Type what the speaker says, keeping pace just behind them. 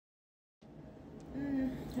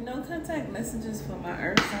No contact messages for my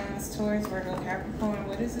Earth signs, Taurus, Virgo, Capricorn.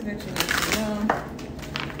 What is it that you need to know?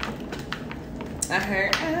 I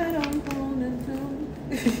heard I don't wanna know.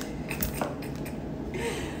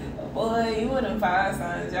 Boy, you and them fire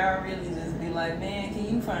signs, y'all really just be like, man,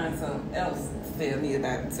 can you find something else to tell me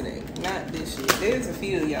about it today? Not this shit. There's a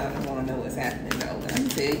few of y'all that want to know what's happening though. Let me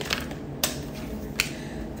tell you.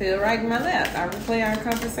 Feel right in my lap. I replay our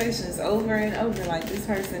conversations over and over. Like, this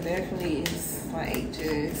person definitely is like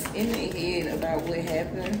just in their head about what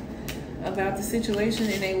happened, about the situation,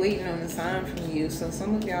 and they waiting on a sign from you. So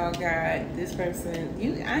some of y'all got this person,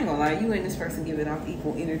 I ain't gonna lie, you and this person giving off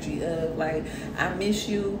equal energy of like, I miss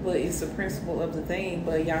you, but it's the principle of the thing.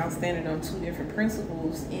 But y'all standing on two different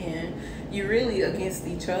principles, and you're really against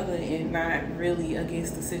each other and not really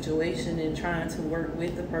against the situation, and trying to work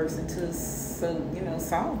with the person to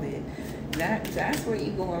solve it. That's where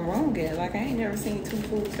you going wrong at. Like, I ain't never seen two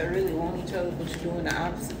fools that really want each other, but you're doing the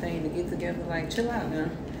opposite thing to get together. Like, chill out now.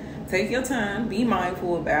 Take your time, be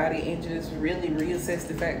mindful about it, and just really reassess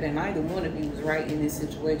the fact that neither one of you was right in this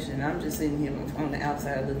situation. I'm just sitting here on the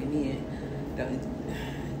outside looking in.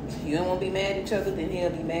 You don't want to be mad at each other, then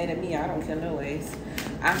he'll be mad at me. I don't care no ways.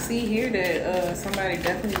 I see here that somebody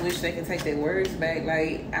definitely wish they could take their words back.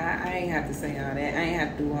 Like, I ain't have to say all that. I ain't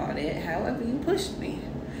have to do all that. However, you pushed me.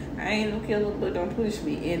 I ain't no killer, but don't push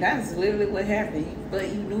me. And that's literally what happened. But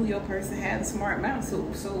you knew your person had a smart mouth.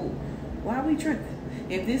 So why are we tripping?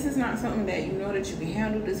 If this is not something that you know that you can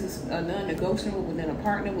handle, this is a non-negotiable within a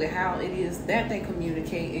partner with how it is that they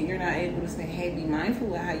communicate, and you're not able to say, hey, be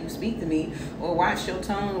mindful of how you speak to me, or watch your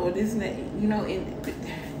tone, or this and that,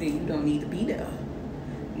 then you don't need to be there.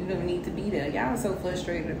 You don't need to be there. Y'all are so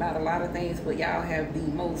frustrated about a lot of things, but y'all have the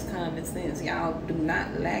most common sense. Y'all do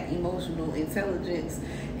not lack emotional intelligence.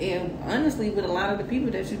 And honestly, with a lot of the people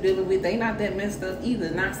that you're dealing with, they not that messed up either.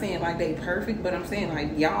 Not saying like they perfect, but I'm saying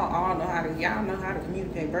like y'all know how to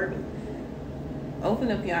communicate verbally. Open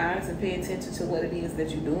up your eyes and pay attention to what it is that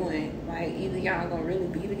you're doing. Like, either y'all gonna really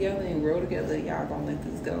be together and grow together, or y'all gonna let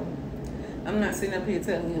this go. I'm not sitting up here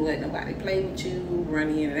telling you let nobody play with you, run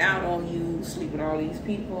in and out on you, sleep with all these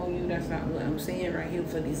people on you. That's not what I'm saying right here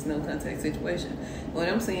for this no contact situation. What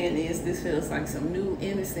I'm saying is this feels like some new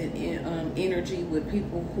innocent energy with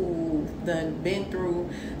people who done been through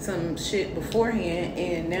some shit beforehand,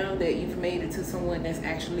 and now that you've made it to someone that's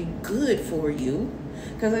actually good for you.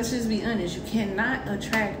 Because let's just be honest, you cannot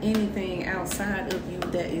attract anything outside of you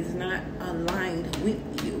that is not aligned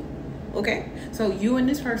with you. Okay, so you and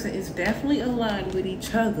this person is definitely aligned with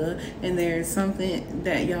each other, and there's something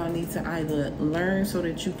that y'all need to either learn so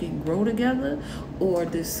that you can grow together, or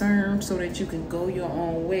discern so that you can go your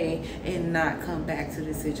own way and not come back to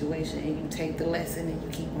the situation, and you take the lesson and you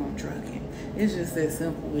keep on trucking. It's just that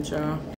simple with y'all.